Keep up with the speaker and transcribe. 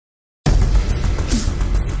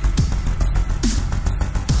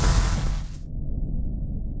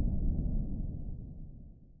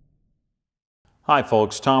Hi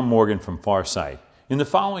folks, Tom Morgan from FARSIGHT. In the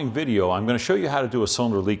following video, I'm going to show you how to do a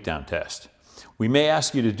cylinder leak down test. We may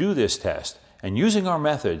ask you to do this test, and using our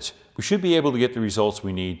methods, we should be able to get the results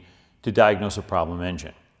we need to diagnose a problem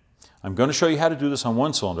engine. I'm going to show you how to do this on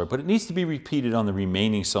one cylinder, but it needs to be repeated on the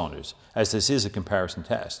remaining cylinders, as this is a comparison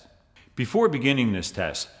test. Before beginning this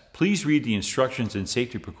test, please read the instructions and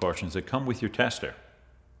safety precautions that come with your tester.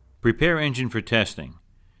 Prepare engine for testing.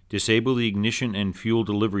 Disable the ignition and fuel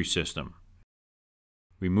delivery system.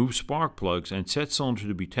 Remove spark plugs and set cylinder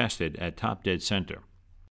to be tested at top dead center.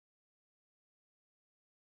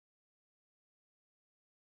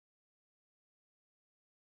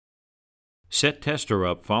 Set tester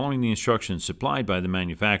up following the instructions supplied by the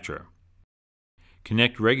manufacturer.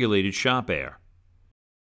 Connect regulated shop air.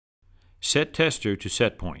 Set tester to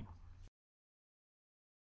set point.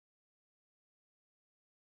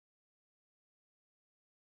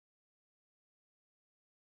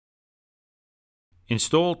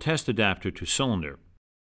 Install test adapter to cylinder.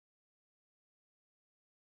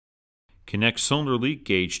 Connect cylinder leak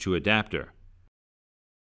gauge to adapter.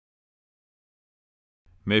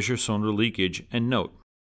 Measure cylinder leakage and note.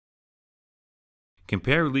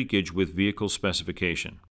 Compare leakage with vehicle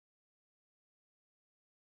specification.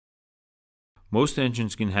 Most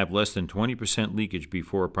engines can have less than 20% leakage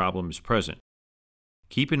before a problem is present.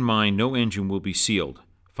 Keep in mind no engine will be sealed.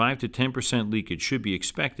 5 to 10% leakage should be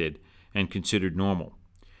expected and considered normal.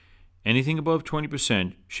 Anything above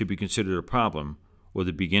 20% should be considered a problem or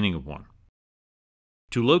the beginning of one.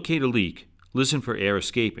 To locate a leak, listen for air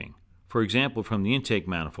escaping. For example, from the intake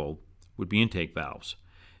manifold would be intake valves.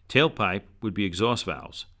 Tailpipe would be exhaust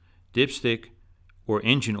valves. Dipstick or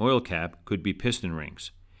engine oil cap could be piston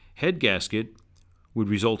rings. Head gasket would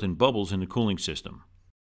result in bubbles in the cooling system.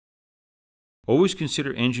 Always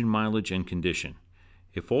consider engine mileage and condition.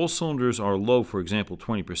 If all cylinders are low, for example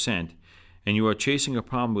 20%, and you are chasing a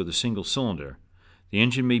problem with a single cylinder, the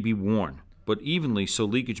engine may be worn, but evenly so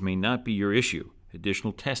leakage may not be your issue.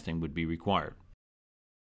 Additional testing would be required.